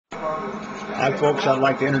Hi folks, I'd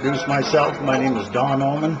like to introduce myself. My name is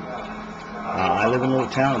Ohman. I live in a little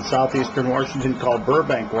town in southeastern Washington called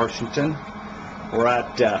Burbank, Washington. We're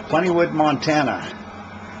at Plentywood, Montana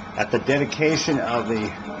at the dedication of the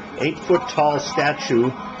 8-foot-tall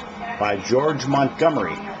statue by George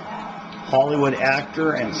Montgomery, Hollywood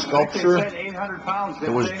actor and sculptor.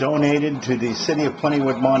 It was donated to the city of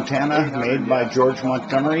Plentywood, Montana, made by George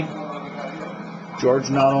Montgomery.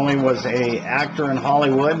 George not only was an actor in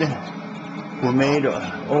Hollywood who made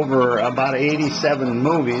over about 87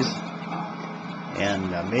 movies,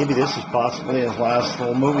 and maybe this is possibly his last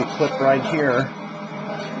full movie clip right here.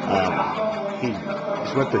 He's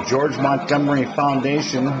with the George Montgomery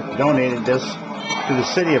Foundation, donated this to the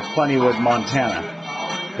city of Plentywood, Montana.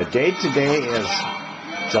 The date today is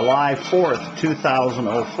July 4th,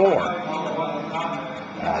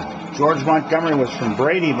 2004. George Montgomery was from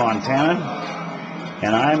Brady, Montana,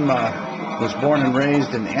 and I was born and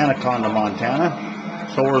raised in Anaconda, Montana.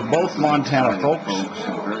 So we're both Montana folks.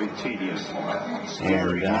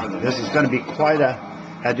 And this is going to be quite a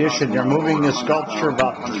addition. They're moving this sculpture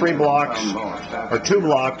about 3 blocks or 2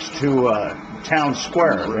 blocks to Town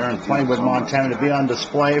Square. They're in Plentywood, Montana, to be on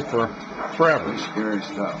display for forever.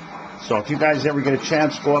 So if you guys ever get a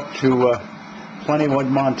chance, go up to Plentywood,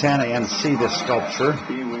 Montana, and see this sculpture.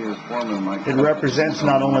 It represents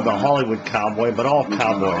not only the Hollywood cowboy, but all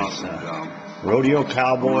cowboys. Rodeo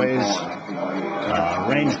cowboys,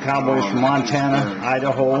 range cowboys from Montana,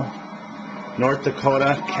 Idaho, North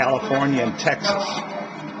Dakota, California, and Texas.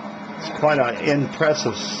 It's quite an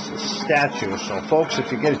impressive statue. So folks,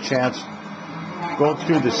 if you get a chance, go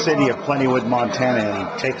through the city of Plentywood,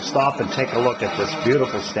 Montana, and stop and take a look at this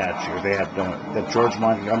beautiful statue they have done, that George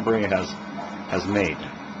Montgomery has made.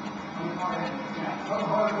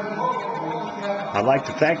 I'd like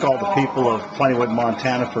to thank all the people of Plentywood,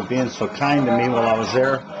 Montana for being so kind to me while I was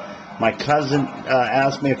there. My cousin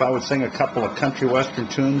asked me if I would sing a couple of country western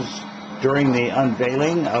tunes during the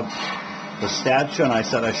unveiling of the statue, and I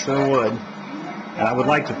said I sure would. And I would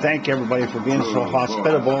like to thank everybody for being so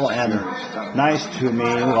hospitable and nice to me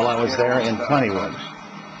while I was there in Plentywood.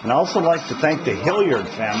 And I also like to thank the Hilliard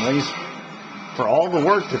families for all the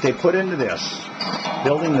work that they put into this,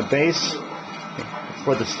 building the base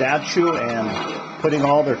for the statue and putting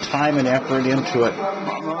all their time and effort into it,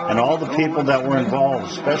 and all the people that were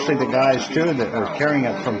involved, especially the guys too that were carrying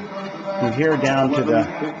it from here down to the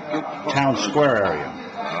Town Square area.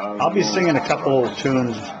 I'll be singing a couple of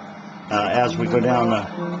tunes as we go down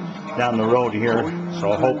the road here,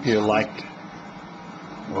 so I hope you like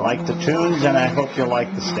the tunes, and I hope you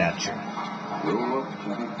like the statue.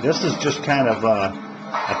 This is just kind of a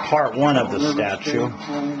part one of the statue.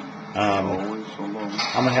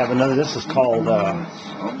 I'm going to have another. This is called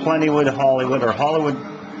Plentywood Hollywood, or Hollywood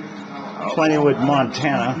Plentywood,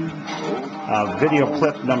 Montana. Video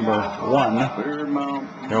clip number 1.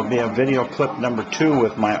 There will be a video clip number 2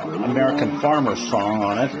 with my American Farmer song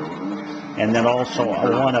on it, and then also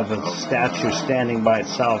one of the statues standing by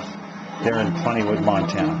itself there in Plentywood,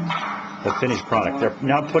 Montana. The finished product. They're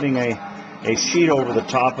now putting a sheet over the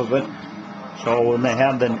top of it, so when they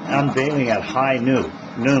have the unveiling at high noon,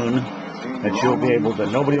 that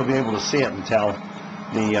nobody will be able to see it until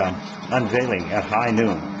the unveiling at high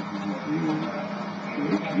noon.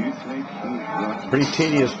 Pretty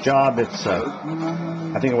tedious job. It's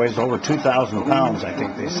I think it weighs over 2,000 pounds, I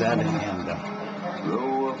think they said, and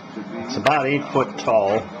it's about 8 foot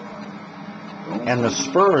tall. And the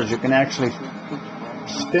spurs, you can actually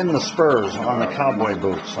spin the spurs on the cowboy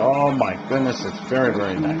boots. Oh my goodness, it's very,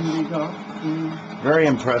 very nice. Very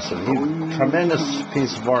impressive. Tremendous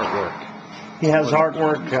piece of artwork. He has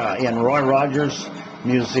artwork in Roy Rogers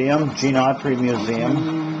Museum, Gene Autry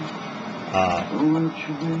Museum,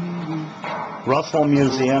 Russell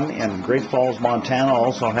Museum in Great Falls, Montana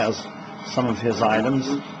also has some of his items.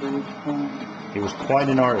 He was quite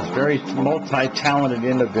an artist, very multi-talented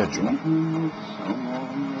individual.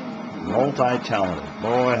 Multi-talented,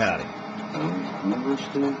 boy howdy.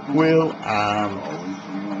 Well,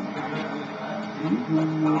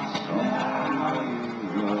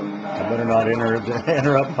 I better not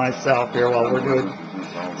interrupt myself here while we're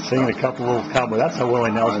singing a couple little cowboy. That's a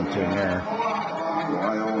Willie Nelson tune there.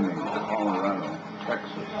 Wyoming, Colorado,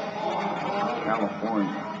 Texas,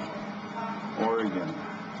 California, Oregon,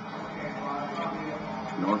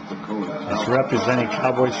 North Dakota. It's representing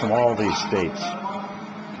cowboys from all these states.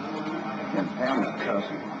 And Pam's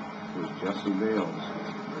cousin was Jesse Bales,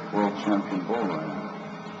 world champion bull rider,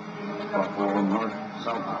 Buffalo,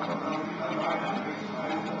 South Dakota.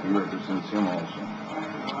 He represents him also.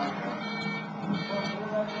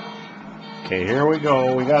 Okay, here we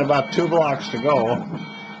go. We got about 2 blocks to go.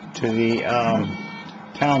 to the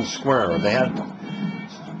town square. They had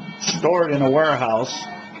stored in a warehouse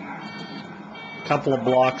a couple of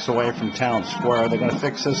blocks away from town square. They're going to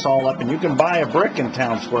fix this all up, and you can buy a brick in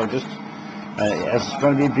town square. Just it's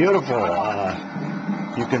going to be beautiful.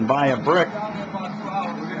 You can buy a brick.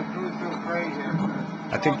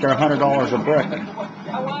 I think they're $100 a brick.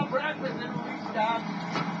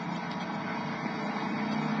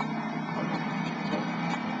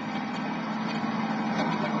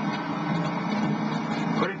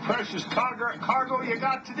 Pretty precious cargo you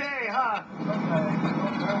got today, huh?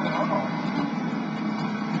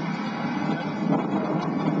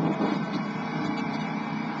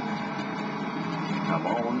 Come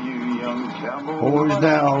on, you young cowboy. Boys,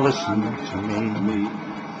 now listen to me.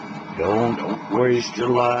 Don't waste your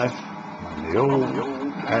life on the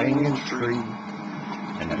old hanging tree.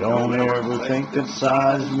 And don't ever think that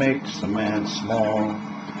size makes a man small.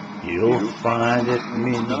 You'll find it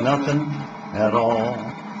means nothing at all.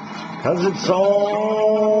 'Cause it's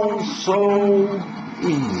all so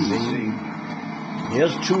easy.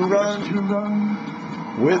 Yes, to run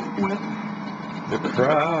with the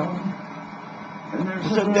crowd. And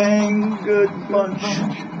there's a dang good bunch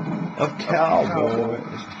of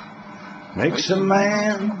cowboys. Makes a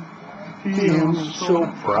man feel so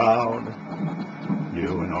proud.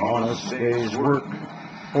 Doing honest day's work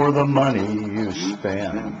for the money you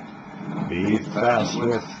spend. Be fast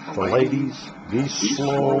with the ladies, be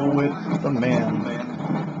slow with the men.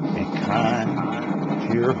 Be kind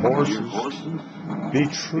to your horses, be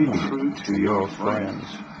true to your friends.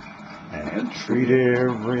 And treat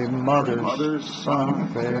every mother's son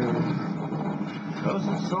fair. 'Cause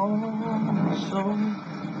it's all so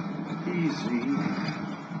easy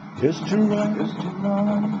just to run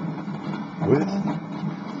with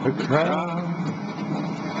the crowd.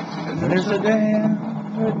 And there's a damn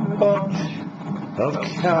good bunch of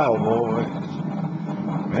cowboys.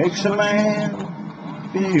 Makes a man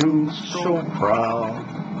feel so proud.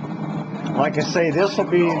 Like I say, this will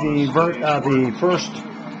be the first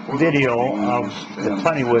video of the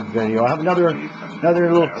Plentywood video. I have another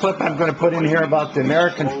little clip I'm going to put in here about the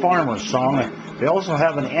American Farmer song. They also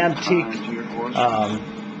have an antique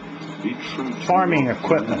farming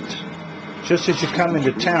equipment. Just as you come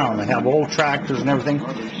into town, they have old tractors and everything.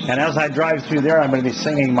 And as I drive through there, I'm going to be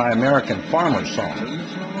singing my American Farmer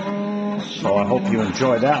song. So I hope you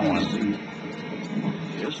enjoy that one.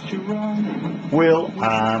 Well,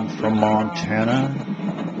 I'm from Montana.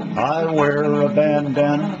 I wear a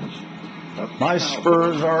bandana. My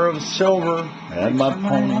spurs are of silver, and my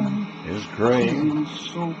pony is gray.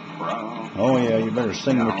 Oh yeah, you better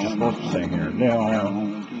sing what you're supposed to sing here.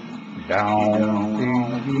 Down, down,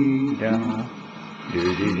 dee, down,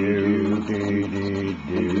 doo doo doo doo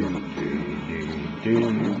doo doo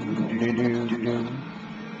doo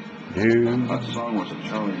doo. That song was a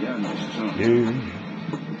Charlie Young's tune.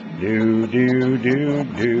 Do do do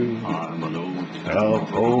do. I'm an old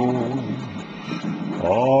cowboy,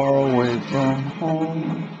 far away from home,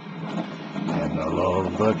 and I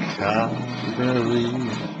love the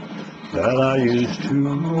cowberries that I used to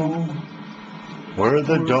roam, where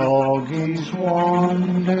the doggies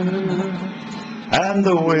wander and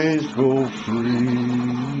the waves go free.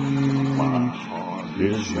 My heart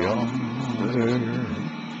is yonder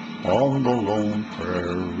on the lone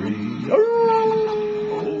prairie.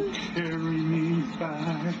 Carry me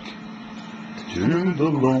back to the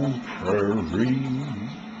lone prairie,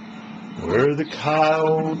 where the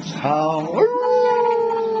coyotes howl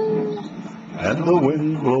and the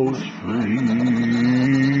wind blows free.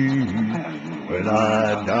 When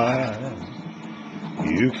I die,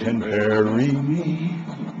 you can bury me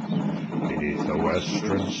beneath the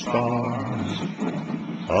western stars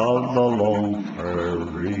of the lone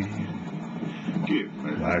prairie. Give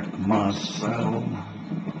me back my saddle,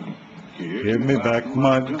 give me back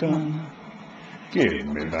my gun, give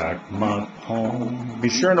me back my home. Be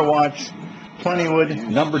sure to watch Plentywood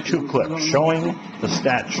 #2 clip showing the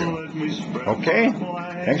statue. Okay?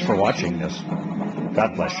 Thanks for watching this.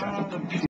 God bless you.